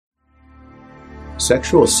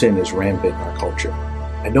Sexual sin is rampant in our culture.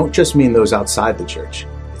 I don't just mean those outside the church.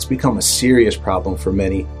 It's become a serious problem for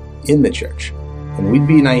many in the church, and we'd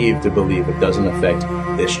be naive to believe it doesn't affect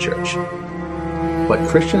this church. But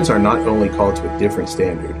Christians are not only called to a different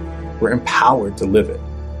standard, we're empowered to live it.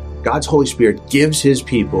 God's Holy Spirit gives His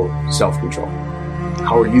people self-control.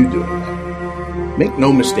 How are you doing that? Make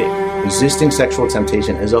no mistake, resisting sexual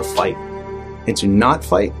temptation is a fight, and to not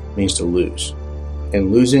fight means to lose.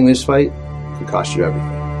 And losing this fight could cost you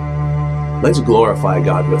everything. Let's glorify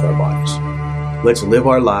God with our bodies. Let's live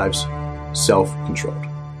our lives self-controlled.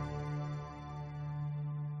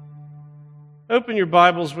 Open your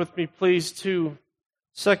Bibles with me, please, to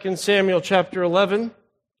 2 Samuel chapter 11.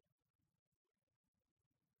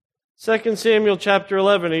 2 Samuel chapter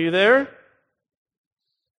 11, are you there?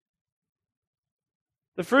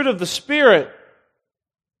 The fruit of the Spirit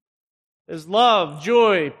is love,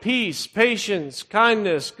 joy, peace, patience,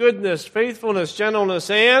 kindness, goodness, faithfulness, gentleness,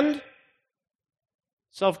 and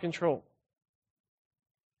self-control.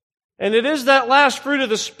 And it is that last fruit of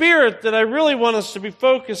the Spirit that I really want us to be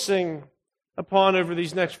focusing upon over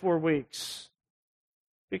these next 4 weeks.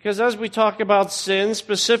 Because as we talk about sin,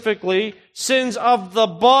 specifically sins of the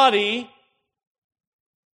body,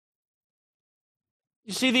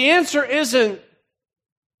 you see, the answer isn't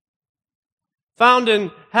found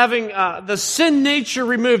in having the sin nature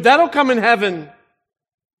removed. That'll come in heaven.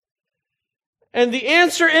 And the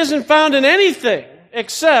answer isn't found in anything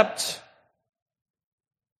except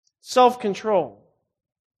self-control.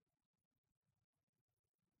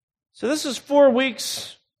 So this is 4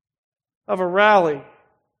 weeks of a rally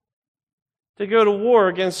to go to war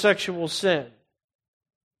against sexual sin.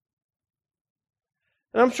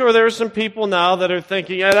 And I'm sure there are some people now that are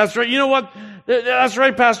thinking, yeah, that's right. You know what? That's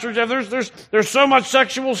right, Pastor Jeff. There's so much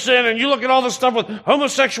sexual sin, and you look at all this stuff with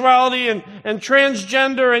homosexuality and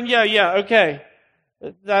transgender, and yeah, okay.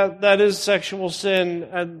 That is sexual sin,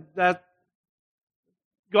 and that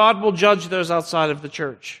God will judge those outside of the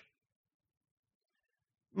church.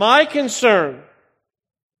 My concern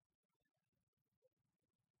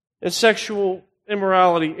is sexual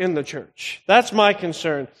immorality in the church. That's my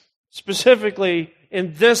concern, specifically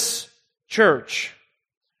in this church,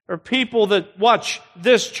 or people that watch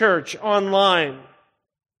this church online.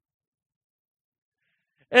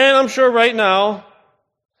 And I'm sure right now,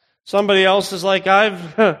 somebody else is like,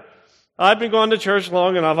 I've been going to church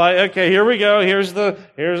long enough. Okay, here we go. Here's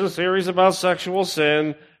a series about sexual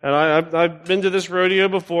sin, and I've been to this rodeo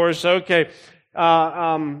before. So okay,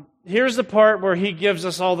 here's the part where he gives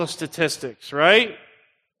us all the statistics, right?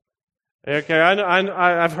 Okay,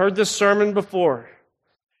 I've heard this sermon before.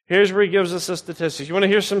 Here's where he gives us the statistics. You want to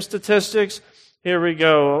hear some statistics? Here we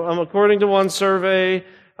go. According to one survey,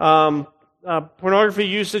 pornography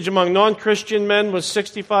usage among non-Christian men was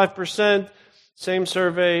 65%. Same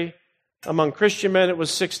survey, among Christian men, it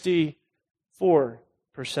was 64%.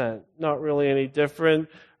 Not really any different.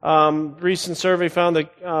 Recent survey found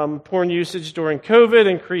that porn usage during COVID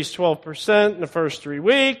increased 12% in the first 3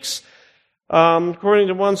 weeks. According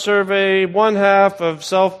to one survey, 1/2 of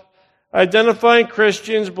self-identifying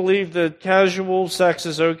Christians believe that casual sex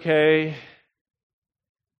is okay.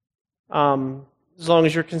 As long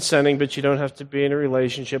as you're consenting, but you don't have to be in a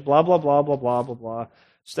relationship, blah, blah, blah, blah, blah, blah, blah.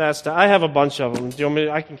 Stats. I have a bunch of them. Do you want me?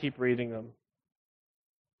 I can keep reading them.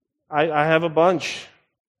 I have a bunch.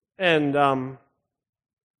 And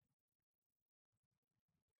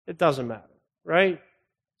it doesn't matter, right?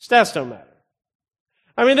 Stats don't matter.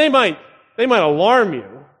 I mean, they might alarm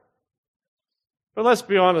you, but let's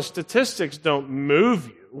be honest, statistics don't move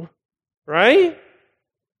you, right?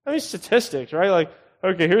 I mean, statistics, right? Like,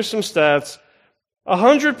 okay, here's some stats.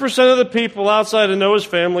 100% of the people outside of Noah's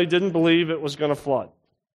family didn't believe it was going to flood.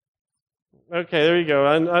 Okay, there you go.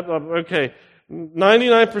 Okay,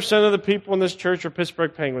 99% of the people in this church are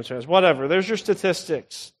Pittsburgh Penguins fans. Whatever, there's your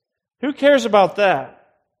statistics. Who cares about that?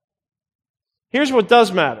 Here's what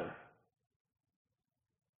does matter.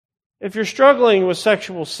 If you're struggling with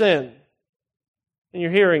sexual sin, and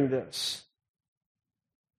you're hearing this,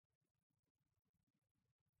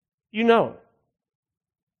 you know it.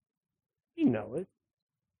 You know it.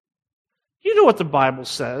 You know what the Bible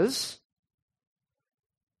says.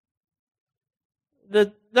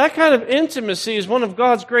 That kind of intimacy is one of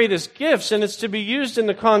God's greatest gifts, and it's to be used in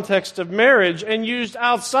the context of marriage, and used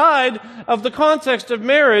outside of the context of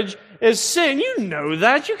marriage as sin. You know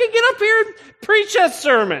that. You can get up here and preach that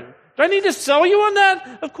sermon. Do I need to sell you on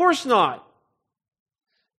that? Of course not.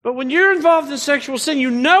 But when you're involved in sexual sin, you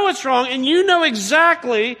know it's wrong, and you know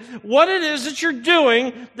exactly what it is that you're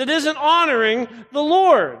doing that isn't honoring the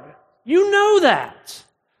Lord. You know that.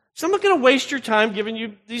 So I'm not going to waste your time giving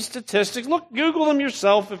you these statistics. Look, Google them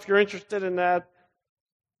yourself if you're interested in that.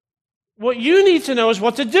 What you need to know is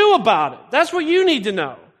what to do about it. That's what you need to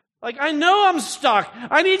know. Like, I know I'm stuck.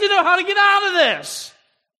 I need to know how to get out of this.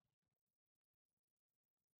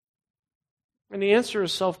 And the answer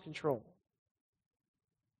is self-control.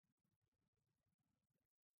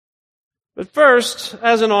 But first,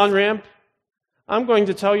 as an on-ramp, I'm going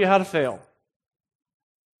to tell you how to fail.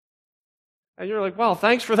 And you're like, well,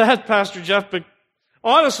 thanks for that, Pastor Jeff, but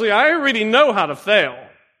honestly, I already know how to fail.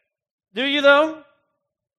 Do you, though?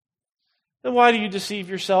 Then why do you deceive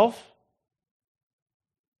yourself?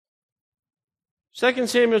 2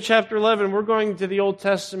 Samuel chapter 11, we're going to the Old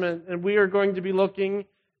Testament, and we are going to be looking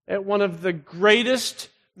at one of the greatest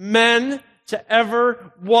men to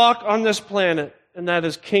ever walk on this planet, and that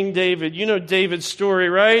is King David. You know David's story,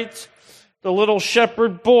 right? The little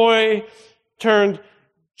shepherd boy turned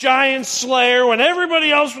giant slayer. When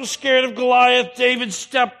everybody else was scared of Goliath, David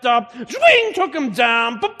stepped up, swing, took him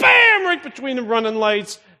down, ba-bam, right between the running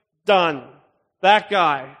lights. Done. That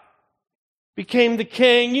guy became the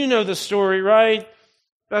king. You know the story, right?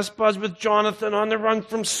 Best buds with Jonathan on the run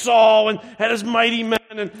from Saul and had his mighty men.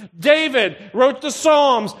 And David wrote the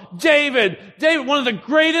Psalms. David, one of the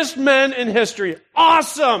greatest men in history.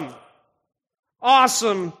 Awesome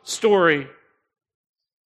story.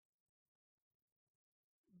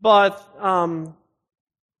 But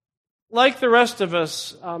like the rest of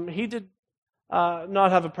us, he did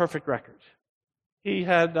not have a perfect record. He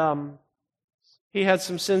had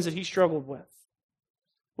some sins that he struggled with,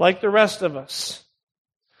 like the rest of us.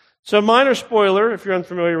 So minor spoiler, if you're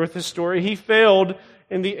unfamiliar with his story, he failed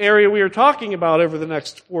in the area we are talking about over the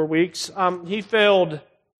next 4 weeks. He failed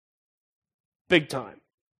big time.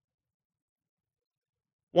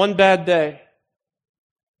 One bad day,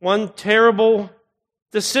 one terrible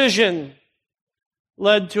decision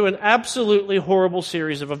led to an absolutely horrible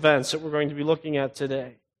series of events that we're going to be looking at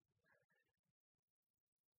today.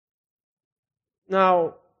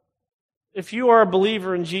 Now, if you are a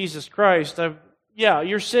believer in Jesus Christ,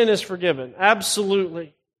 your sin is forgiven.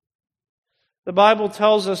 Absolutely. The Bible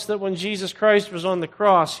tells us that when Jesus Christ was on the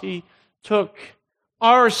cross, He took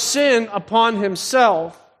our sin upon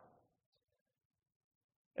Himself.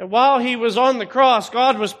 And while He was on the cross,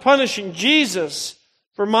 God was punishing Jesus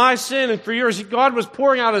for my sin and for yours. God was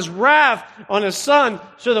pouring out His wrath on His Son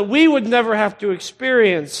so that we would never have to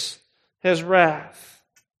experience His wrath.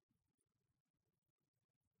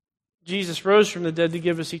 Jesus rose from the dead to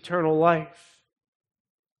give us eternal life.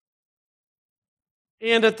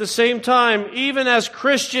 And at the same time, even as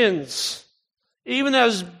Christians, even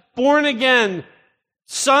as born again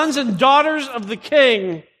sons and daughters of the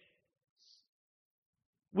King,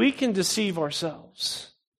 we can deceive ourselves.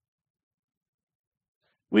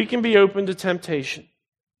 We can be open to temptation.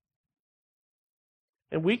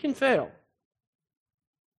 And we can fail.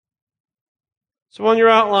 So on your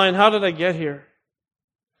outline, how did I get here?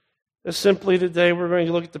 Just simply today, we're going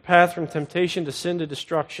to look at the path from temptation to sin to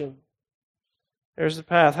destruction. There's the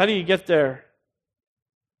path. How do you get there?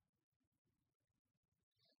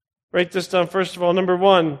 Write this down first of all. Number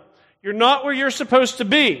 1, you're not where you're supposed to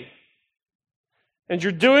be. And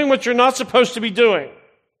you're doing what you're not supposed to be doing.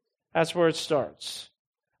 That's where it starts.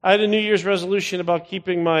 I had a New Year's resolution about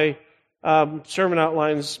keeping my sermon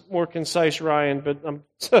outlines more concise, Ryan, but I'm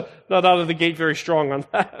not out of the gate very strong on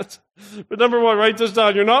that. But number 1, write this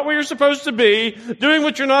down. You're not where you're supposed to be, doing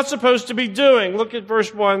what you're not supposed to be doing. Look at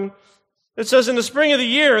verse 1. It says, in the spring of the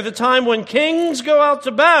year, the time when kings go out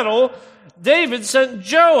to battle, David sent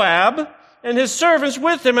Joab and his servants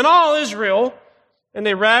with him and all Israel, and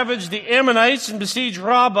they ravaged the Ammonites and besieged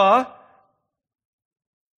Rabbah.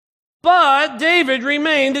 But David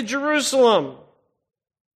remained at Jerusalem.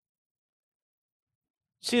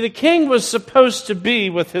 See, the king was supposed to be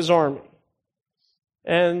with his army.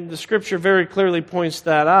 And the scripture very clearly points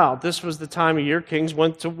that out. This was the time of year kings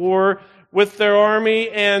went to war with their army,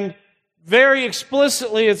 and very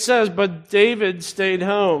explicitly it says, but David stayed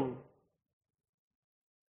home.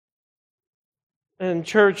 And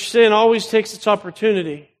church, sin always takes its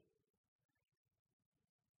opportunity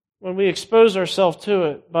when we expose ourselves to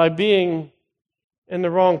it by being in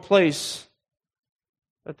the wrong place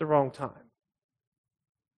at the wrong time.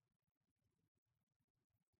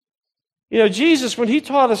 You know, Jesus, when He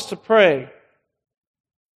taught us to pray,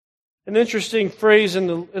 an interesting phrase in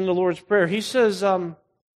the Lord's Prayer, He says,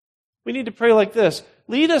 we need to pray like this: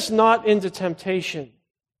 lead us not into temptation.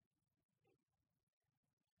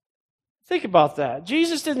 Think about that.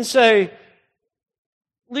 Jesus didn't say,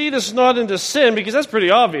 lead us not into sin, because that's pretty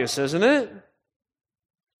obvious, isn't it?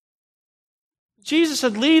 Jesus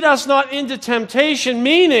said, lead us not into temptation,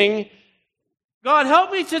 meaning, God,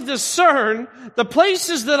 help me to discern the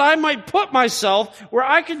places that I might put myself where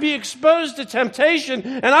I could be exposed to temptation,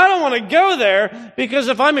 and I don't want to go there because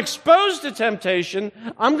if I'm exposed to temptation,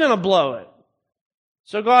 I'm going to blow it.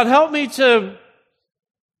 So God, help me to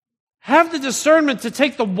have the discernment to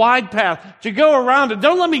take the wide path, to go around it.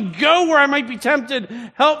 Don't let me go where I might be tempted.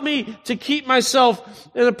 Help me to keep myself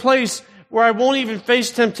in a place where I won't even face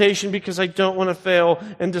temptation because I don't want to fail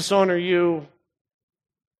and dishonor you.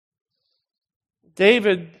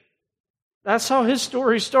 David, that's how his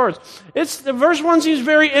story starts. The verse 1 seems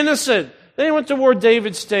very innocent. Then he went to war,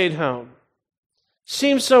 David stayed home.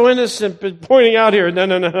 Seems so innocent, but pointing out here,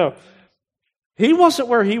 no. He wasn't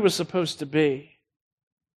where he was supposed to be.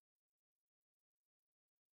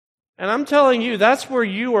 And I'm telling you, that's where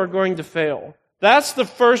you are going to fail. That's the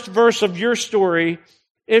first verse of your story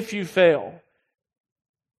if you fail.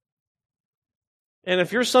 And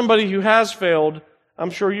if you're somebody who has failed, I'm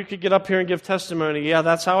sure you could get up here and give testimony. Yeah,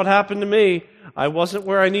 that's how it happened to me. I wasn't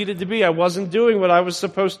where I needed to be. I wasn't doing what I was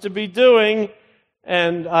supposed to be doing.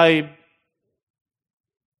 And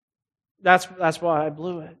that's why I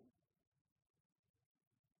blew it.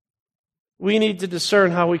 We need to discern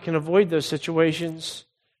how we can avoid those situations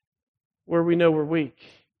where we know we're weak,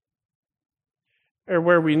 or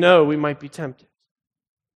where we know we might be tempted.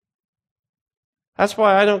 That's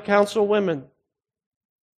why I don't counsel women.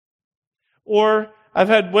 Or I've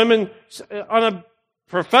had women on a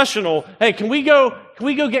professional, hey, can we go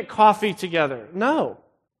get coffee together? No.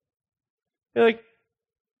 They're like,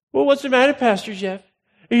 well, what's the matter, Pastor Jeff?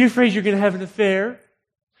 Are you afraid you're going to have an affair? Are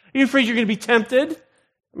you afraid you're going to be tempted?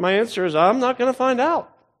 My answer is, I'm not going to find out.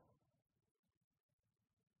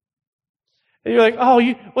 And you're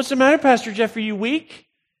like, what's the matter, Pastor Jeff? Are you weak?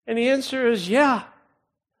 And the answer is, yeah,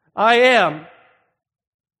 I am.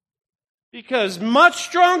 Because much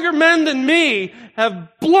stronger men than me have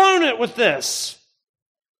blown it with this.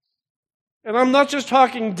 And I'm not just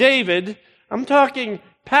talking David, I'm talking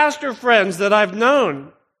pastor friends that I've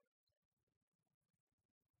known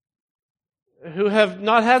who have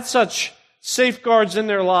not had such safeguards in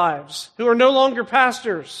their lives, who are no longer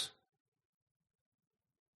pastors.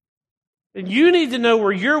 And you need to know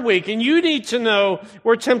where you're weak, and you need to know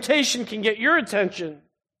where temptation can get your attention.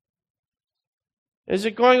 Is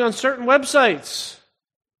it going on certain websites?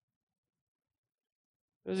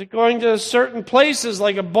 Is it going to certain places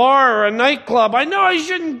like a bar or a nightclub? I know I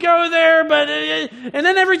shouldn't go there, but and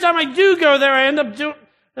then every time I do go there, I end up doing.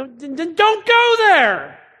 Then don't go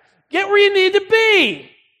there. Get where you need to be.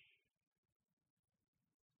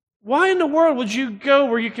 Why in the world would you go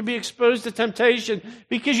where you can be exposed to temptation?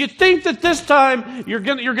 Because you think that this time you're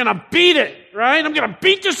gonna beat it, right? I'm gonna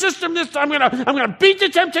beat the system this time. I'm gonna beat the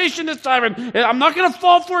temptation this time, and I'm not gonna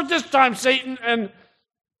fall for it this time, Satan. And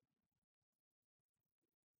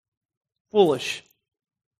foolish.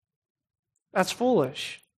 That's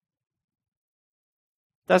foolish.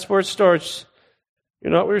 That's where it starts.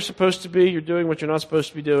 You're not where you're supposed to be. You're doing what you're not supposed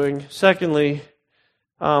to be doing. Secondly,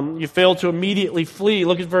 you fail to immediately flee.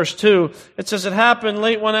 Look at verse 2. It says, it happened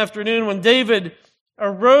late one afternoon when David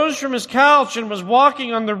arose from his couch and was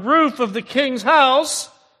walking on the roof of the king's house.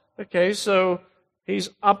 Okay, so he's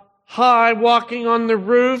up high walking on the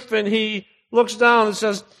roof, and he looks down and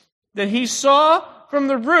says that he saw from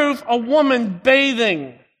the roof a woman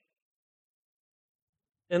bathing.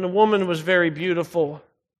 And the woman was very beautiful.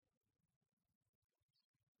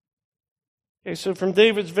 Okay, so from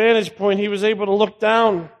David's vantage point, he was able to look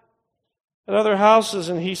down at other houses,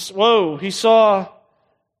 and he saw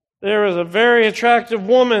there was a very attractive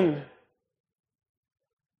woman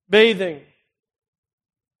bathing.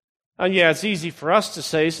 And yeah, it's easy for us to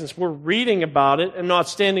say since we're reading about it and not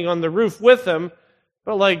standing on the roof with him,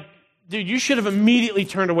 but like, dude, you should have immediately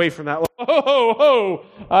turned away from that.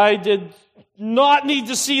 I did not need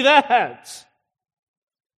to see that.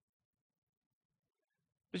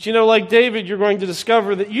 But like David, you're going to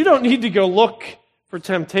discover that you don't need to go look for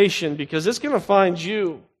temptation because it's going to find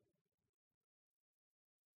you.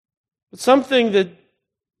 But something that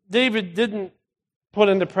David didn't put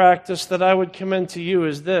into practice that I would commend to you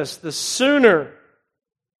is this: the sooner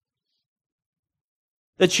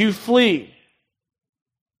that you flee,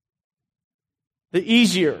 the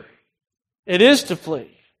easier it is to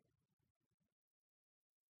flee.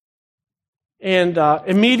 And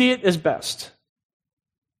immediate is best.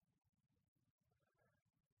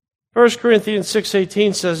 1 Corinthians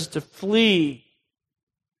 6:18 says to flee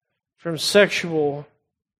from sexual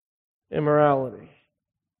immorality.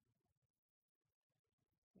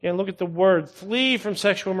 Again, look at the word, flee from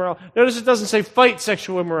sexual immorality. Notice it doesn't say fight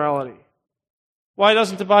sexual immorality. Why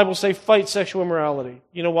doesn't the Bible say fight sexual immorality?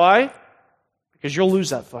 You know why? Because you'll lose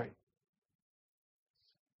that fight.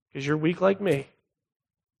 Because you're weak like me.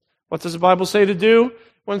 What does the Bible say to do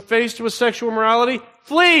when faced with sexual immorality?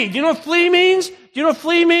 Flee. Do you know what flee means? Do you know what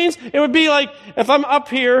flee means? It would be like if I'm up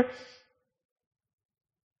here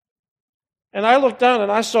and I looked down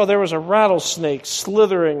and I saw there was a rattlesnake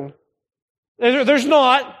slithering. There's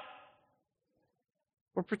not.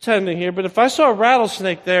 We're pretending here, but if I saw a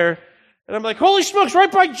rattlesnake there and I'm like, holy smokes,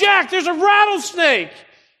 right by Jack, there's a rattlesnake.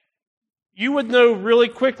 You would know really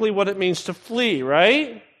quickly what it means to flee,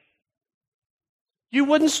 right? You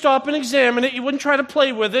wouldn't stop and examine it. You wouldn't try to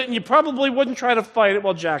play with it. And you probably wouldn't try to fight it.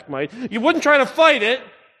 Well, Jack might. You wouldn't try to fight it.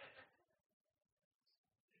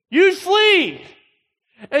 You'd flee.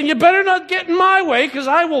 And you better not get in my way because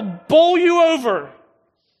I will bowl you over.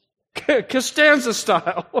 Costanza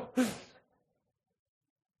style.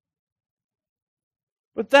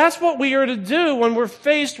 But that's what we are to do when we're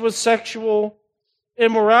faced with sexual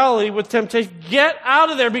immorality, with temptation. Get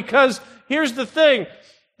out of there, because here's the thing.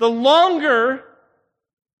 The longer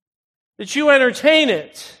that you entertain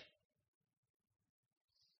it,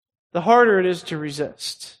 the harder it is to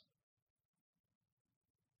resist.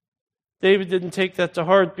 David didn't take that to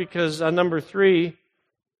heart because number 3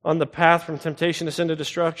 on the path from temptation to sin to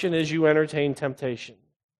destruction is you entertain temptation.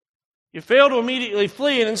 You fail to immediately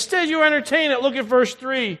flee, and instead you entertain it. Look at verse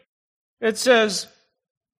 3. It says,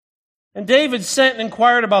 and David sent and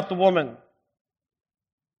inquired about the woman.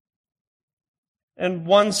 And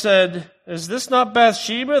one said, is this not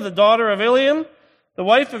Bathsheba, the daughter of Eliam, the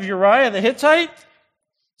wife of Uriah the Hittite?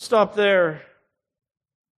 Stop there.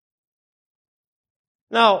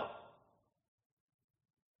 Now,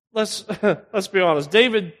 let's be honest.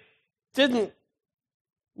 David didn't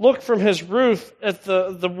look from his roof at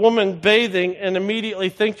the woman bathing and immediately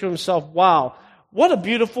think to himself, wow, what a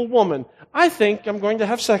beautiful woman. I think I'm going to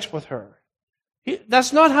have sex with her.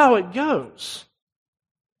 That's not how it goes.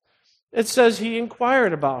 It says he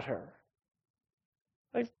inquired about her.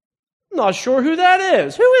 I'm not sure who that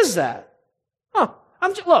is. Who is that? Look,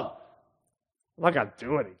 I'm not going to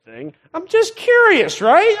do anything. I'm just curious,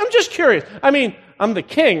 right? I'm just curious. I mean, I'm the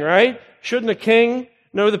king, right? Shouldn't a king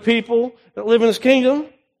know the people that live in his kingdom?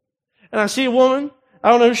 And I see a woman, I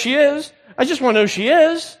don't know who she is. I just want to know who she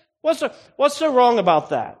is. What's so wrong about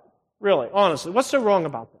that? Really, honestly, what's so wrong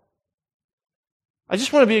about that? I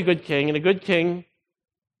just want to be a good king, and a good king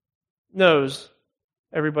knows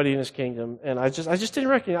everybody in his kingdom, and I just didn't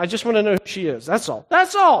recognize. I just want to know who she is. That's all.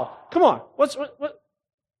 That's all. Come on. What?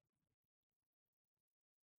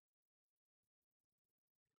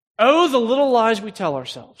 Oh, the little lies we tell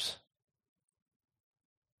ourselves.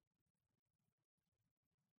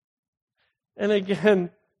 And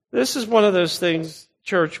again, this is one of those things,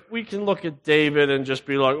 church, we can look at David and just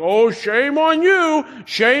be like, oh, shame on you,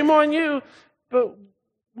 shame on you. But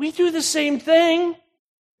we do the same thing,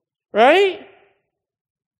 right?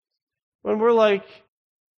 When we're like,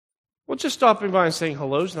 well, just stopping by and saying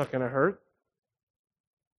hello is not going to hurt.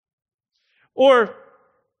 Or,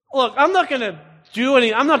 look, I'm not going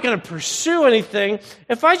to pursue anything.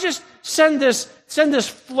 If I just send this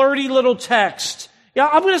flirty little text,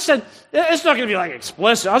 I'm going to send, it's not going to be like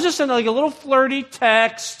explicit. I'll just send like a little flirty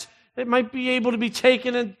text. It might be able to be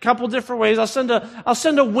taken in a couple different ways. I'll send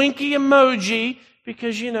a winky emoji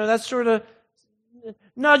because, that's sort of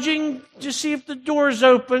nudging to see if the door's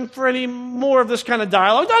open for any more of this kind of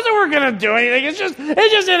dialogue. Not that we're going to do anything. It's just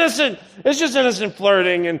innocent. It's just innocent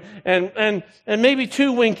flirting and maybe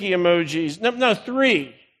 2 winky emojis. No,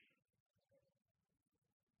 3.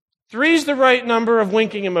 3's the right number of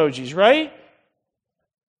winking emojis, right?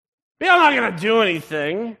 But I'm not going to do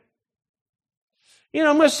anything.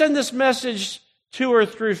 I'm going to send this message to her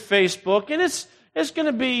through Facebook, and it's going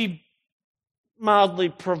to be mildly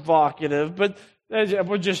provocative, but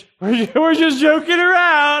we're just joking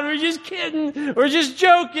around. We're just kidding. We're just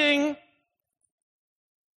joking.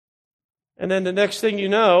 And then the next thing you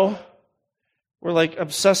know, we're like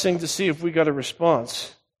obsessing to see if we got a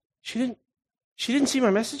response. She didn't see my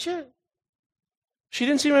message yet? She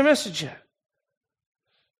didn't see my message yet.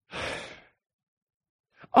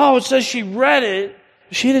 Oh, it says she read it.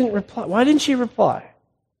 She didn't reply. Why didn't she reply?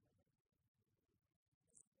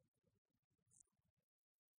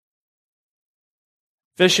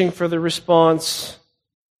 Fishing for the response.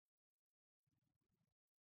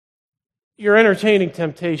 You're entertaining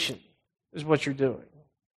temptation is what you're doing.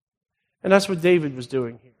 And that's what David was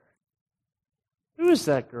doing here. Who is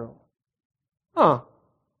that girl?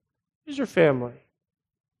 Who's her family?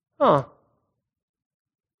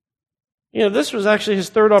 This was actually his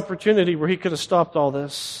third opportunity where he could have stopped all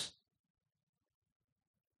this.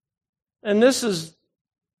 And this is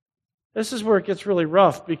where it gets really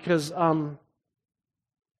rough, because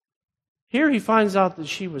here he finds out that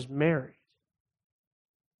she was married,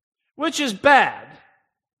 which is bad.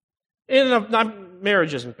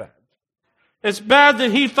 Marriage isn't bad. It's bad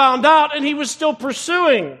that he found out and he was still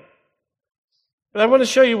pursuing. But I want to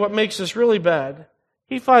show you what makes this really bad.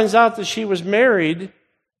 He finds out that she was married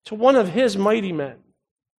to one of his mighty men,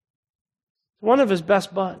 one of his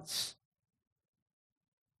best buds.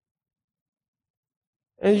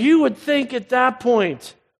 And you would think at that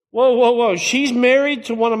point, whoa, she's married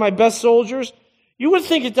to one of my best soldiers? You would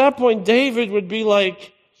think at that point David would be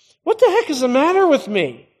like, what the heck is the matter with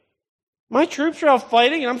me? My troops are out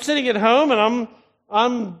fighting, and I'm sitting at home, and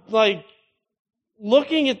I'm like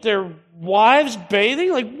looking at their wives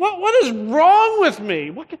bathing. Like, what is wrong with me?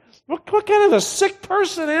 What kind of a sick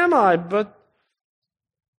person am I? But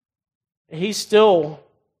he still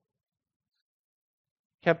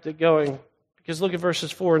kept it going. Because look at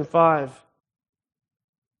verses 4 and 5.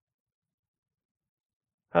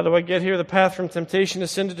 How do I get here? The path from temptation to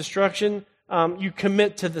sin to destruction. You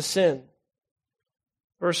commit to the sin.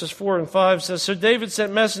 Verses 4 and 5 says, so David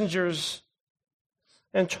sent messengers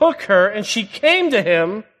and took her, and she came to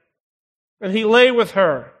him, and he lay with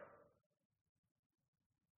her.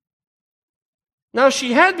 Now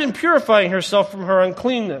she had been purifying herself from her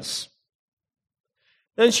uncleanness.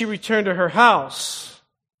 Then she returned to her house.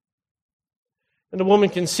 And the woman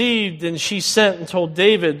conceived, and she sent and told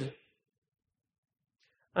David,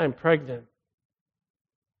 I am pregnant.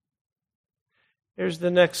 Here's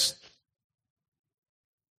the next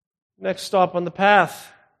stop on the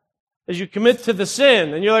path. As you commit to the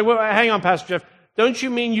sin. And you're like, well, hang on, Pastor Jeff. Don't you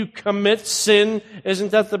mean you commit sin?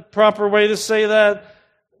 Isn't that the proper way to say that?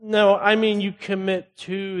 No, I mean you commit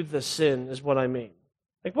to the sin is what I mean.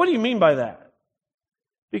 Like, what do you mean by that?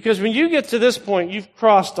 Because when you get to this point, you've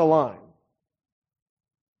crossed a line.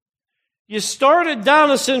 You started down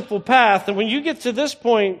a sinful path, and when you get to this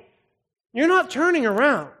point, you're not turning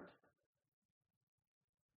around.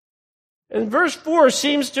 And verse 4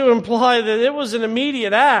 seems to imply that it was an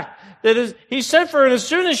immediate act. That is, he sent for her, and as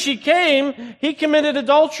soon as she came, he committed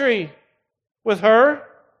adultery with her.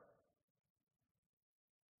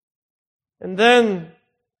 And then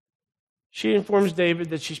she informs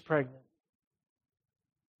David that she's pregnant.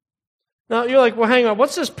 Now, you're like, well, hang on,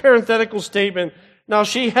 what's this parenthetical statement? Now,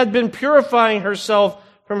 she had been purifying herself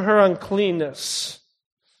from her uncleanness.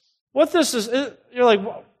 What this is, you're like,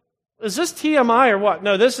 is this TMI or what?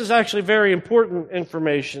 No, this is actually very important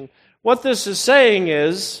information. What this is saying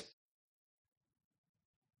is,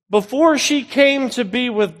 before she came to be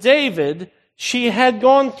with David, she had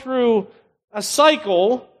gone through a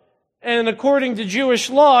cycle, and according to Jewish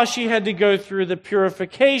law, she had to go through the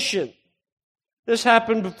purification. This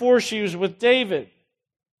happened before she was with David.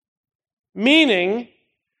 Meaning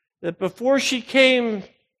that before she came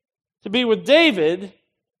to be with David,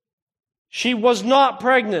 she was not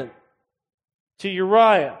pregnant to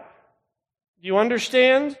Uriah. Do you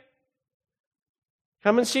understand?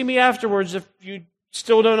 Come and see me afterwards if you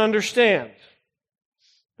still don't understand.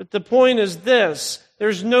 But the point is this: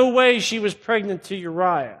 there's no way she was pregnant to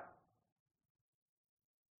Uriah.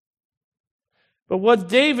 But what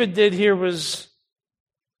David did here was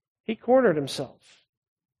he cornered himself.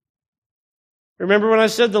 Remember when I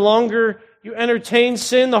said the longer you entertain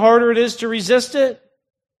sin, the harder it is to resist it?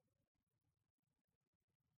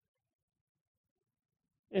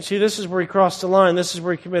 And see, this is where he crossed the line. This is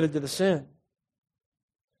where he committed to the sin.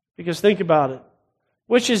 Because think about it.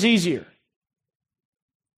 Which is easier?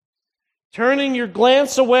 Turning your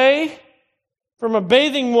glance away from a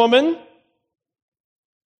bathing woman,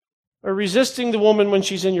 or resisting the woman when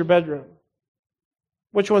she's in your bedroom?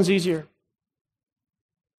 Which one's easier?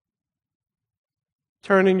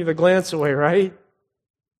 Turning the glance away, right?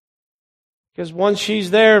 Because once she's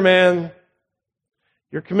there, man,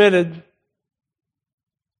 you're committed.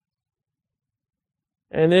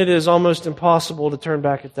 And it is almost impossible to turn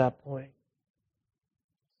back at that point.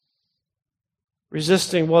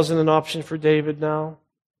 Resisting wasn't an option for David now.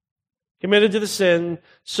 Committed to the sin,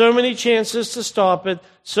 so many chances to stop it,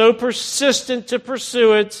 so persistent to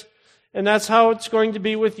pursue it, and that's how it's going to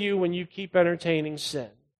be with you when you keep entertaining sin.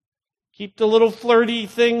 Keep the little flirty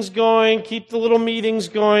things going, keep the little meetings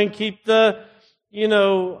going, keep the,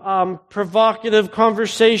 provocative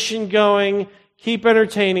conversation going, keep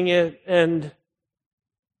entertaining it, and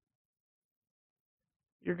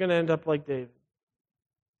you're going to end up like David.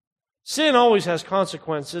 Sin always has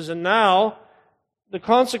consequences, and now the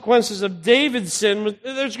consequences of David's sin,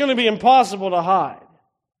 there's going to be impossible to hide.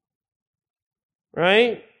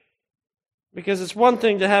 Right? Because it's one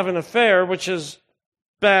thing to have an affair, which is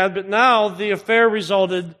bad, but now the affair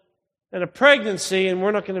resulted in a pregnancy, and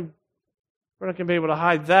we're not going to be able to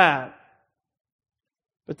hide that.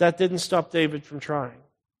 But that didn't stop David from trying.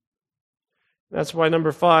 That's why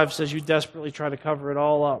number 5 says you desperately try to cover it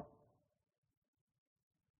all up.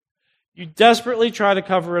 You desperately try to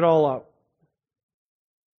cover it all up.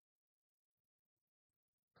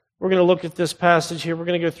 We're going to look at this passage here. We're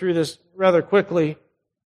going to go through this rather quickly.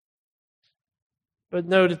 But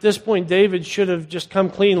note, at this point, David should have just come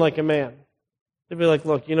clean like a man. He'd be like,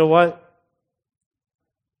 look, you know what?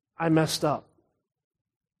 I messed up.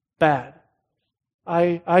 Bad.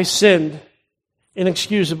 I sinned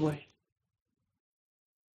inexcusably.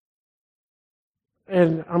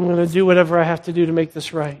 And I'm going to do whatever I have to do to make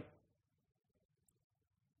this right.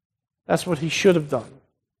 That's what he should have done.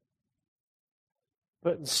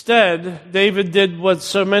 But instead, David did what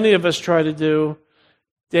so many of us try to do,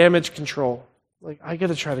 damage control. Like, I got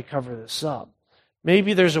to try to cover this up.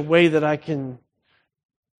 Maybe there's a way that I can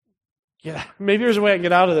get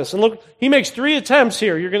out of this. And look, he makes 3 attempts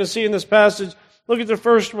here. You're going to see in this passage. Look at the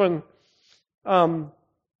first one.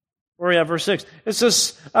 Verse 6. It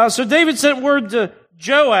says, so David sent word to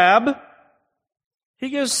Joab. He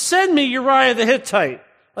goes, send me Uriah the Hittite.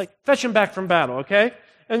 Like, fetch him back from battle, okay?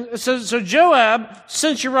 And it says, so Joab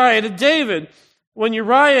sent Uriah to David. When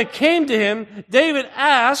Uriah came to him, David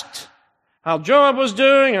asked how Joab was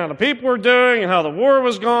doing, how the people were doing, and how the war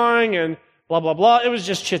was going, and blah, blah, blah. It was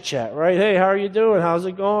just chit-chat, right? Hey, how are you doing? How's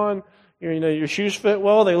it going? Your shoes fit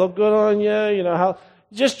well? They look good on you?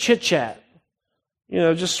 Just chit-chat.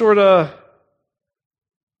 Just sort of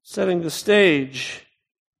setting the stage.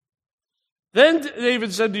 Then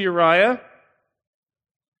David said to Uriah,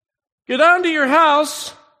 go down to your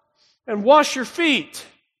house and wash your feet.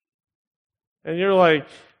 And you're like,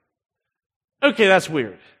 okay, that's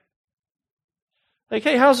weird. Like,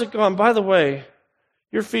 hey, how's it going? By the way,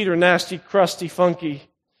 your feet are nasty, crusty, funky.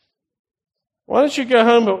 Why don't you go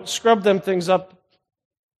home and scrub them things up?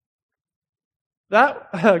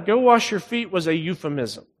 That, go wash your feet was a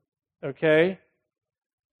euphemism, okay?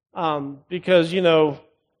 Because,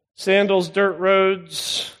 sandals, dirt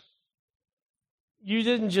roads, you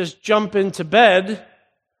didn't just jump into bed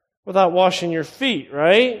without washing your feet,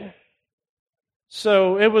 right?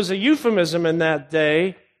 So it was a euphemism in that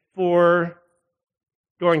day for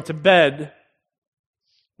going to bed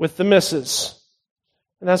with the missus.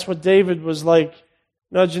 And that's what David was like,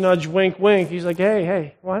 nudge, nudge, wink, wink. He's like,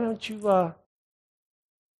 hey, why don't you go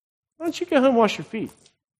home and wash your feet?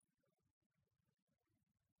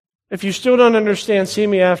 If you still don't understand, see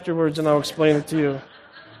me afterwards and I'll explain it to you.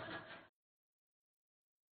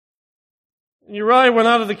 Uriah went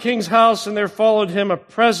out of the king's house, and there followed him a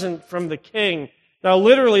present from the king. Now,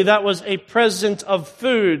 literally, that was a present of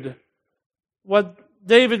food. What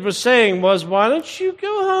David was saying was, why don't you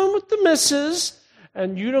go home with the missus,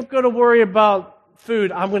 and you don't got to worry about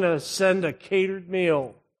food. I'm going to send a catered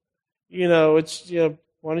meal. Why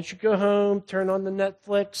don't you go home, turn on the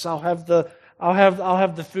Netflix? I'll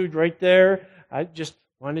have the food right there.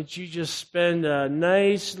 Why don't you just spend a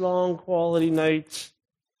nice, long, quality night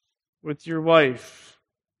with your wife?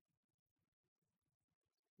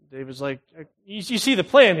 David's like, you see the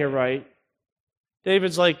plan here, right?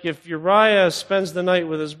 David's like, if Uriah spends the night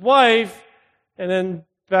with his wife, and then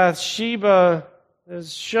Bathsheba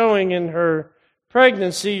is showing in her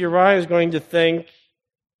pregnancy, Uriah is going to think,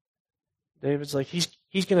 David's like, he's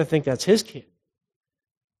going to think that's his kid.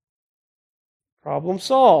 Problem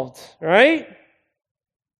solved, right?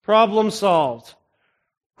 Problem solved.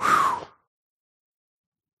 Whew.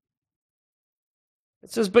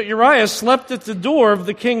 It says, but Uriah slept at the door of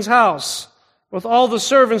the king's house with all the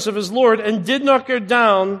servants of his lord and did not go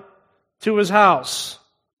down to his house.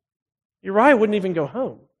 Uriah wouldn't even go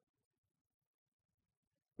home.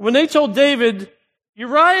 When they told David,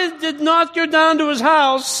 Uriah did not go down to his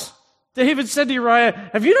house, David said to Uriah,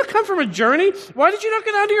 have you not come from a journey? Why did you not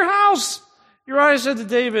go down to your house? Uriah said to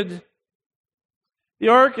David, the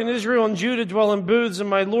ark and Israel and Judah dwell in booths, and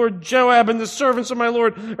my lord Joab and the servants of my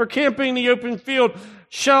lord are camping in the open field.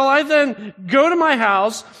 Shall I then go to my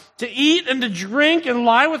house to eat and to drink and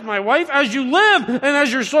lie with my wife? As you live and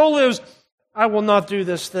as your soul lives, I will not do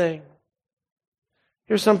this thing.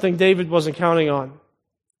 Here's something David wasn't counting on.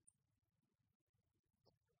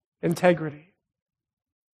 Integrity.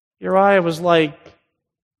 Uriah was like,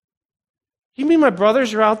 you mean my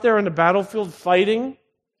brothers are out there on the battlefield fighting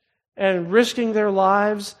and risking their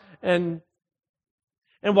lives, and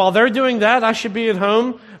while they're doing that, I should be at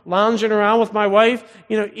home lounging around with my wife,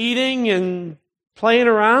 eating and playing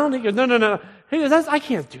around? He goes, no. He goes, I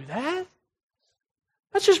can't do that.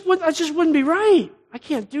 That just wouldn't be right. I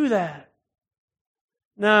can't do that.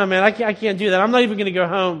 No, man, I can't do that. I'm not even going to go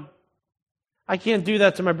home. I can't do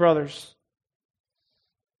that to my brothers.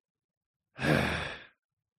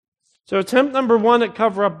 So attempt number 1 at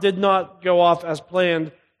cover-up did not go off as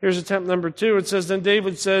planned. Here's attempt number 2. It says, then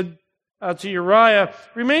David said to Uriah,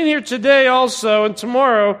 remain here today also, and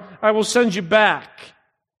tomorrow I will send you back.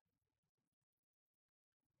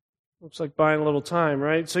 Looks like buying a little time,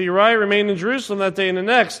 right? So Uriah remained in Jerusalem that day and the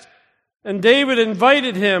next. And David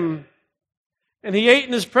invited him, and he ate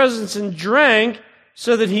in his presence and drank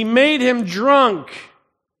so that he made him drunk.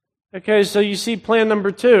 Okay, so you see plan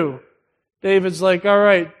number 2. David's like, all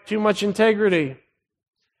right, too much integrity.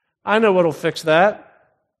 I know what'll fix that.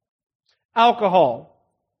 Alcohol.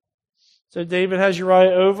 So David has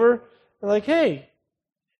Uriah over. They're like, hey,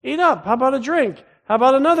 eat up. How about a drink? How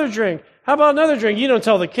about another drink? How about another drink? You don't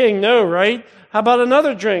tell the king no, right? How about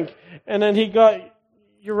another drink? And then he got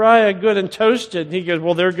Uriah good and toasted. And he goes,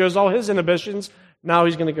 well, there goes all his inhibitions. Now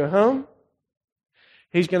he's going to go home.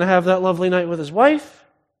 He's going to have that lovely night with his wife.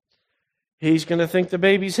 He's going to think the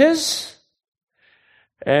baby's his.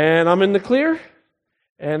 And I'm in the clear.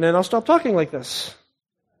 And then I'll stop talking like this.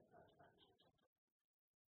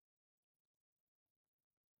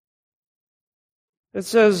 It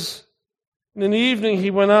says, and in the evening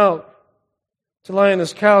he went out to lie on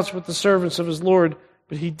his couch with the servants of his Lord,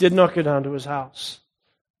 but he did not go down to his house.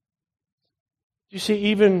 You see,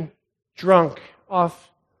 even drunk off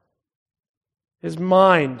his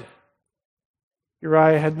mind,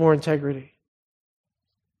 Uriah had more integrity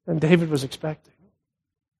than David was expecting.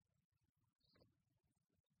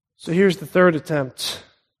 So here's the third attempt.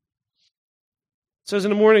 It says, in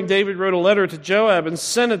the morning David wrote a letter to Joab and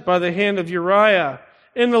sent it by the hand of Uriah.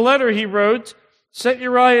 In the letter he wrote, set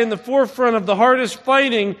Uriah in the forefront of the hardest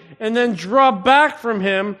fighting and then draw back from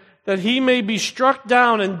him that he may be struck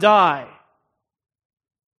down and die.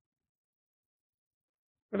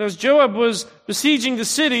 But as Joab was besieging the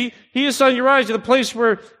city, he assigned Uriah to the place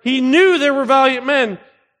where he knew there were valiant men.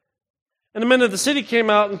 And the men of the city came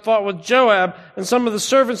out and fought with Joab, and some of the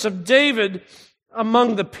servants of David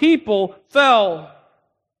among the people fell.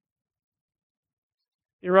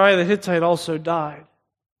 Uriah the Hittite also died.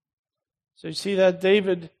 So you see that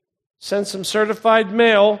David sent some certified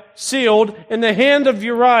mail, sealed, in the hand of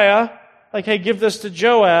Uriah, like, hey, give this to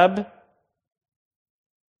Joab.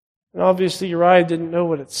 And obviously Uriah didn't know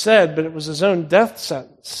what it said, but it was his own death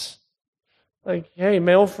sentence. Like, hey,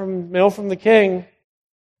 mail from the king.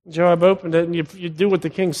 Joab opened it, and you do what the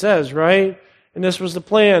king says, right? And this was the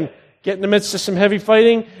plan. Get in the midst of some heavy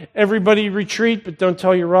fighting, everybody retreat, but don't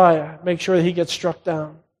tell Uriah. Make sure that he gets struck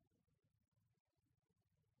down.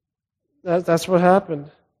 That's what happened.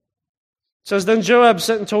 It says, then Joab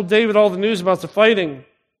sent and told David all the news about the fighting.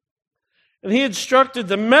 And he instructed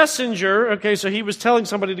the messenger, okay, so he was telling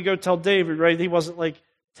somebody to go tell David, right? He wasn't like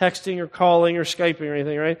texting or calling or Skyping or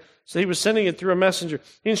anything, right? So he was sending it through a messenger.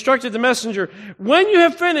 He instructed the messenger, when you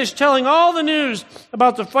have finished telling all the news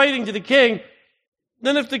about the fighting to the king,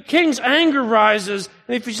 then if the king's anger rises,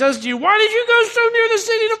 and if he says to you, why did you go so near the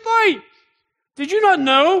city to fight? Did you not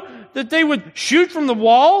know that they would shoot from the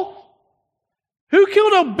wall? Who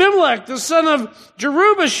killed Abimelech, the son of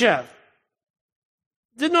Jerubasheth?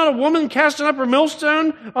 Did not a woman cast an upper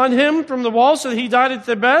millstone on him from the wall so that he died at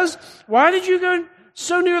Thebez? Why did you go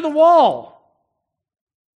so near the wall?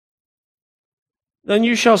 Then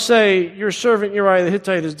you shall say, your servant Uriah the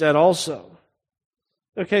Hittite is dead also.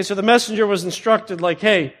 Okay, so the messenger was instructed like,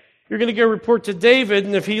 hey, you're going to go report to David,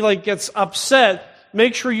 and if he gets upset,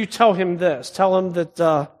 make sure you tell him this. Tell him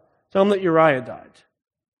that Uriah died.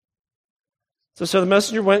 So the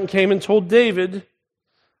messenger went and came and told David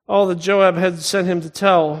all that Joab had sent him to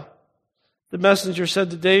tell. The messenger said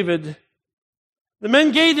to David, the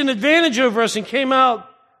men gained an advantage over us and came out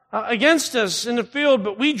against us in the field,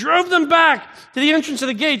 but we drove them back to the entrance of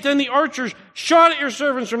the gate. Then the archers shot at your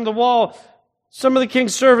servants from the wall. Some of the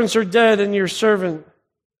king's servants are dead, and your servant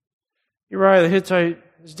Uriah the Hittite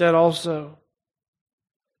is dead also.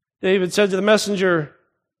 David said to the messenger,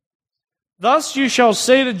 thus you shall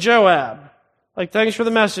say to Joab, thanks for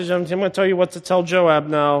the message. I'm going to tell you what to tell Joab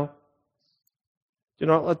now. Do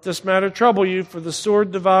not let this matter trouble you, for the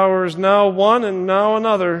sword devours now one and now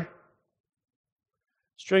another.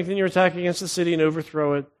 Strengthen your attack against the city and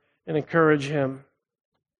overthrow it, and encourage him.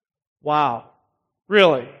 Wow.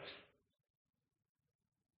 Really?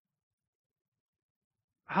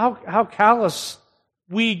 How callous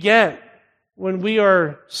we get when we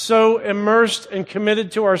are so immersed and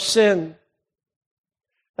committed to our sin.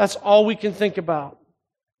 That's all we can think about.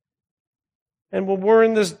 And when we're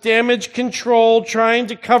in this damage control, trying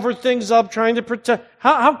to cover things up, trying to protect,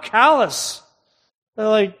 how callous. They're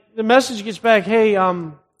like, the message gets back, hey,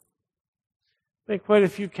 made quite a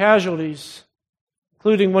few casualties,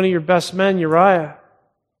 including one of your best men, Uriah.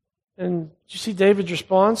 And did you see David's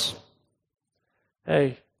response?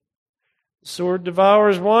 Hey, the sword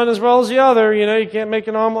devours one as well as the other. You know, you can't make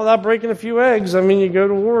an omelet without breaking a few eggs. I mean, you go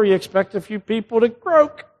to war, you expect a few people to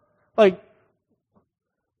croak. Like,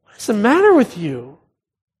 what's the matter with you?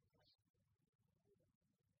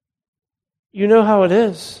 You know how it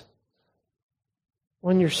is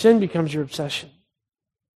when your sin becomes your obsession.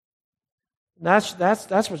 That's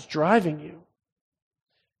what's driving you.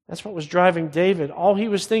 That's what was driving David. All he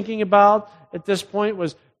was thinking about at this point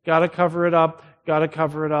was, gotta cover it up, gotta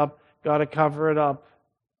cover it up, gotta cover it up.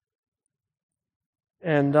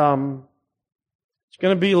 And it's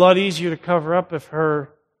going to be a lot easier to cover up if her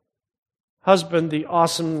husband, the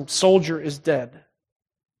awesome soldier, is dead.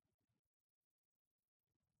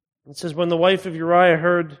 It says, when the wife of Uriah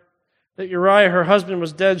heard that Uriah, her husband,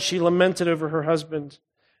 was dead, she lamented over her husband.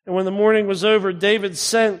 And when the mourning was over, David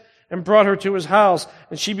sent and brought her to his house,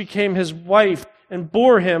 and she became his wife and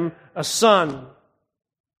bore him a son.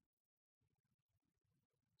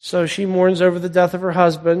 So she mourns over the death of her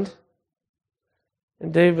husband.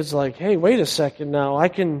 And David's like, hey, wait a second now. I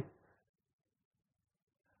can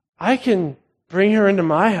bring her into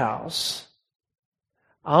my house.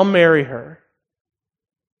 I'll marry her.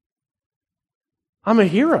 I'm a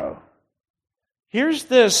hero. Here's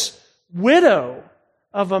this widow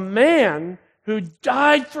of a man who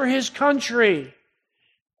died for his country.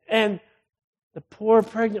 And the poor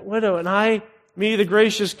pregnant widow, and me, the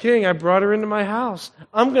gracious king, I brought her into my house.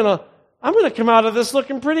 I'm gonna come out of this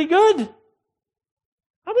looking pretty good.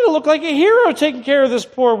 I'm gonna look like a hero taking care of this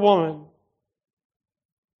poor woman.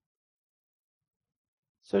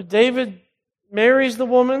 So David marries the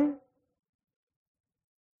woman,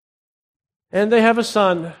 and they have a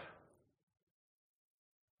son.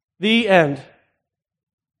 The end.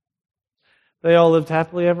 They all lived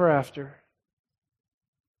happily ever after.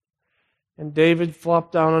 And David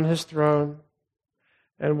flopped down on his throne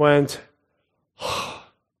and went,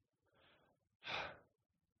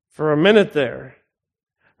 for a minute there,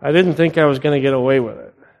 I didn't think I was going to get away with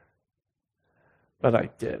it. But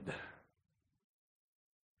I did.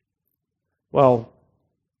 Well,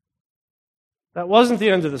 that wasn't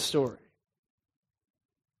the end of the story.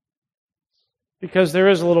 Because there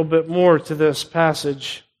is a little bit more to this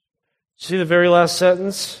passage. See the very last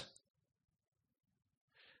sentence?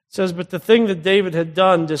 It says, but the thing that David had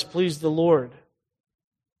done displeased the Lord.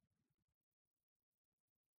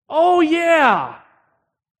 Oh, yeah.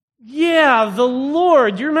 Yeah, the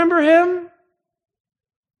Lord. You remember him?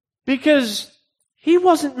 Because he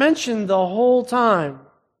wasn't mentioned the whole time.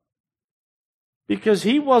 Because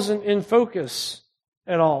he wasn't in focus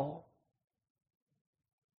at all.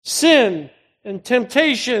 Sin and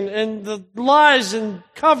temptation and the lies and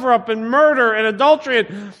cover-up and murder and adultery,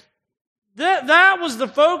 and that was the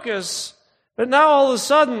focus. But now all of a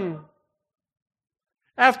sudden,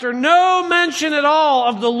 after no mention at all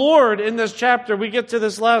of the Lord in this chapter, we get to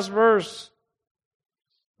this last verse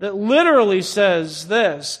that literally says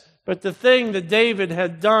this, but the thing that David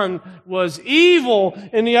had done was evil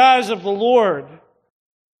in the eyes of the Lord.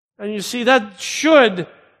 And you see, that should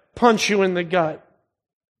punch you in the gut.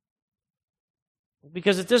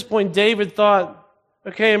 Because at this point, David thought,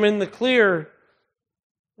 okay, I'm in the clear.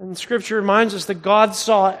 And Scripture reminds us that God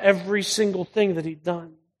saw every single thing that he'd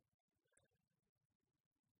done.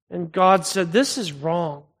 And God said, this is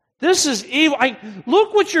wrong. This is evil.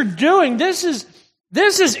 Look what you're doing. This is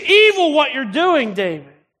evil what you're doing,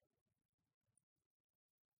 David.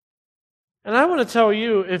 And I want to tell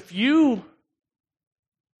you, if you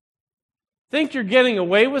think you're getting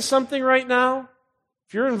away with something right now,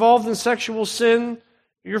 if you're involved in sexual sin,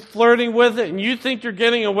 you're flirting with it, and you think you're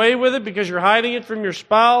getting away with it because you're hiding it from your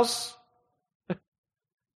spouse,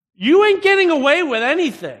 you ain't getting away with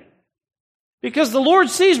anything. Because the Lord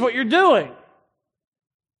sees what you're doing.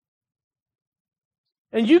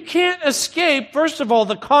 And you can't escape, first of all,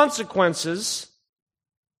 the consequences.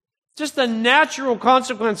 Just the natural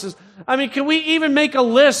consequences. I mean, can we even make a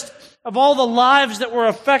list of all the lives that were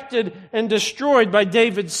affected and destroyed by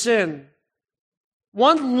David's sin?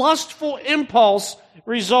 One lustful impulse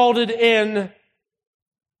resulted in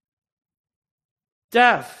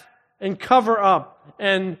death and cover-up.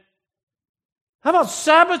 And how about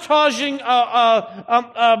sabotaging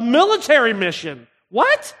a military mission?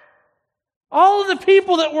 What? All of the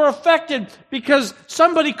people that were affected because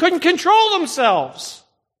somebody couldn't control themselves.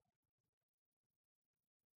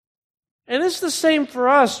 And it's the same for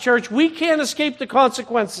us, church. We can't escape the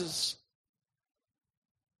consequences.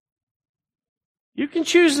 You can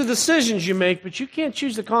choose the decisions you make, but you can't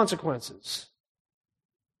choose the consequences.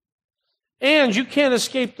 And you can't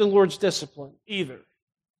escape the Lord's discipline either.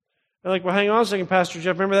 They're like, well, hang on a second, Pastor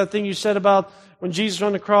Jeff. Remember that thing you said about when Jesus was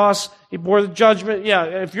on the cross, He bore the judgment? Yeah,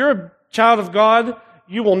 if you're a child of God,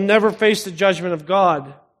 you will never face the judgment of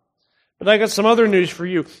God. But I got some other news for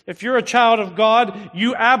you. If you're a child of God,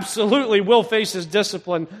 you absolutely will face His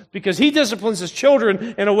discipline, because He disciplines His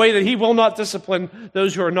children in a way that He will not discipline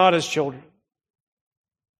those who are not His children.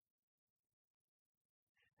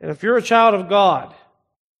 And if you're a child of God,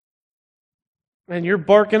 and you're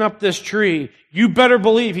barking up this tree, you better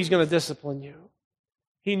believe He's going to discipline you.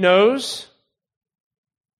 He knows,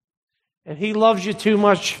 and He loves you too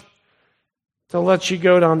much to let you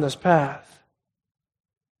go down this path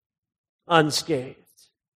unscathed.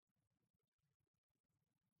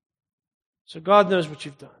 So God knows what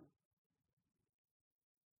you've done.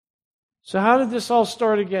 So how did this all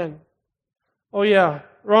start again? Oh yeah,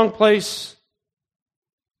 wrong place,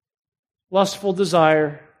 lustful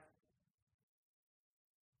desire,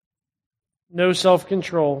 no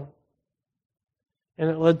self-control. And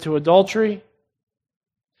it led to adultery,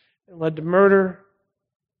 it led to murder,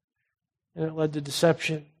 and it led to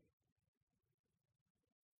deception.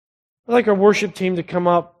 I'd like our worship team to come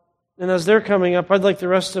up, and as they're coming up, I'd like the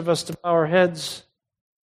rest of us to bow our heads.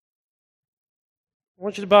 I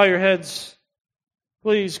want you to bow your heads.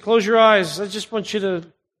 Please, close your eyes. I just want you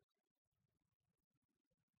to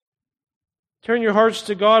turn your hearts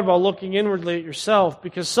to God while looking inwardly at yourself,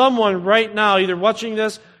 because someone right now, either watching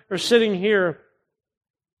this or sitting here,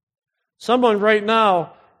 someone right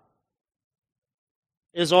now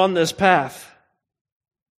is on this path.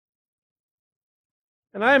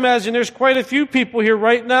 And I imagine there's quite a few people here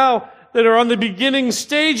right now that are on the beginning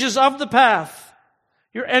stages of the path.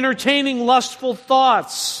 You're entertaining lustful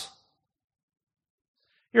thoughts.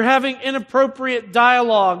 You're having inappropriate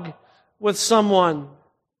dialogue with someone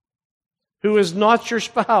who is not your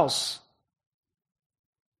spouse.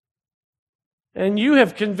 And you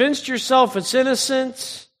have convinced yourself it's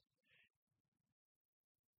innocent.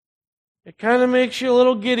 It kind of makes you a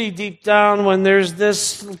little giddy deep down when there's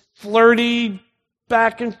this flirty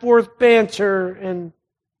back and forth banter, and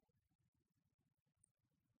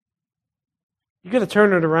you got to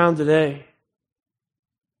turn it around today.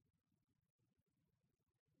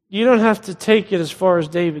 You don't have to take it as far as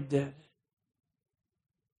David did.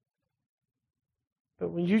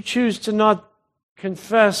 But when you choose to not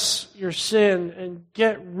confess your sin and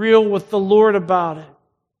get real with the Lord about it,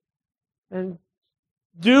 and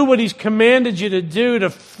do what He's commanded you to do, to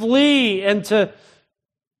flee and to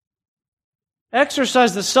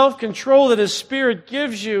exercise the self-control that His Spirit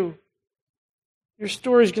gives you, your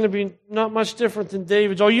story is going to be not much different than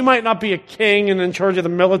David's. Oh, you might not be a king and in charge of the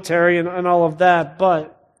military and all of that,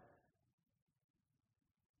 but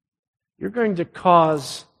you're going to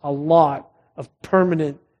cause a lot of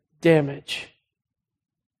permanent damage.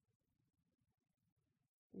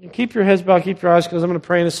 You keep your heads bowed, keep your eyes closed. I'm going to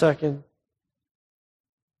pray in a second.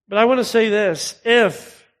 But I want to say this.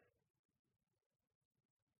 If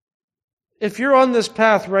you're on this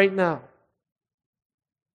path right now,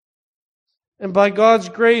 and by God's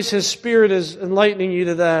grace, His Spirit is enlightening you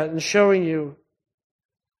to that and showing you,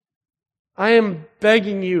 I am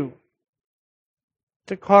begging you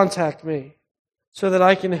to contact me so that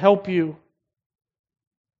I can help you.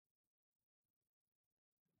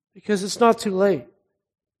 Because it's not too late.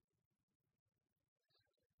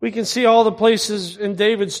 We can see all the places in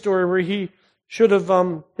David's story where he should have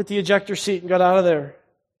hit the ejector seat and got out of there.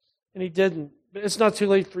 And he didn't. But it's not too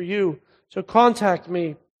late for you. So contact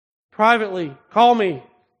me privately. Call me.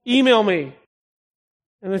 Email me.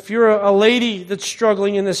 And if you're a lady that's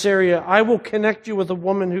struggling in this area, I will connect you with a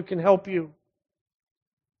woman who can help you.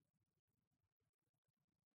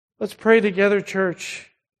 Let's pray together, church.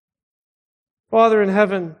 Father in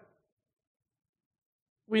heaven,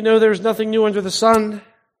 we know there's nothing new under the sun.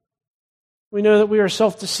 We know that we are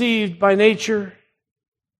self-deceived by nature.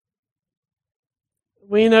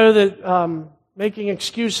 We know that making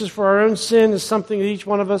excuses for our own sin is something that each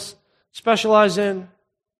one of us specialize in.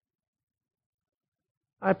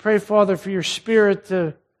 I pray, Father, for your Spirit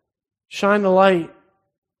to shine the light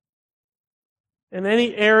in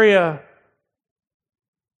any area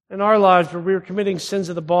in our lives where we are committing sins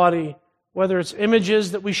of the body, whether it's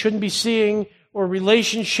images that we shouldn't be seeing or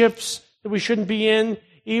relationships that we shouldn't be in,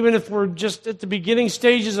 even if we're just at the beginning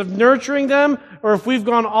stages of nurturing them, or if we've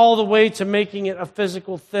gone all the way to making it a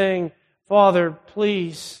physical thing. Father,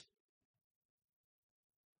 please,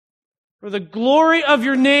 for the glory of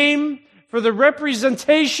your name, for the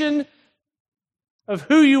representation of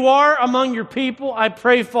who you are among your people, I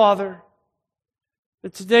pray, Father,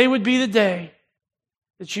 that today would be the day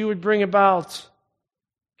that you would bring about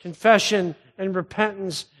confession and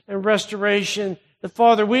repentance and restoration. That,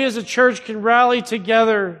 Father, we as a church can rally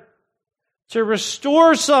together to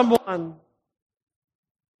restore someone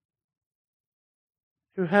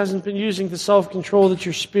who hasn't been using the self-control that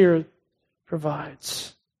your Spirit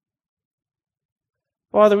provides.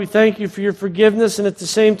 Father, we thank you for your forgiveness, and at the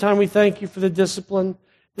same time we thank you for the discipline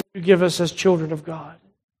that you give us as children of God.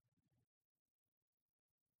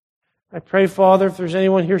 I pray, Father, if there's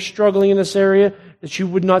anyone here struggling in this area, that you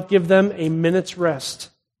would not give them a minute's rest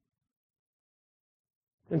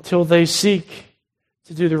until they seek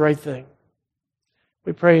to do the right thing.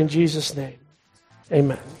 We pray in Jesus' name.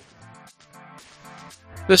 Amen.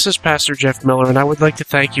 This is Pastor Jeff Miller, and I would like to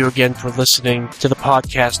thank you again for listening to the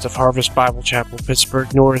podcast of Harvest Bible Chapel,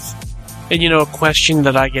 Pittsburgh North. And a question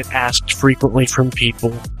that I get asked frequently from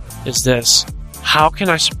people is this: how can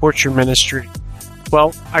I support your ministry?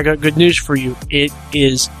 Well, I got good news for you. It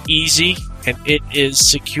is easy and it is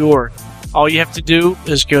secure. All you have to do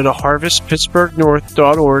is go to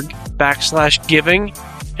harvestpittsburghnorth.org/giving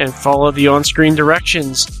and follow the on-screen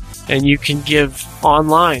directions, and you can give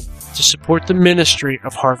online to support the ministry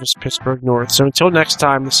of Harvest Pittsburgh North. So until next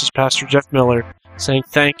time, this is Pastor Jeff Miller saying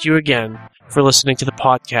thank you again for listening to the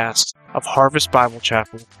podcast of Harvest Bible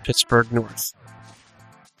Chapel, Pittsburgh North.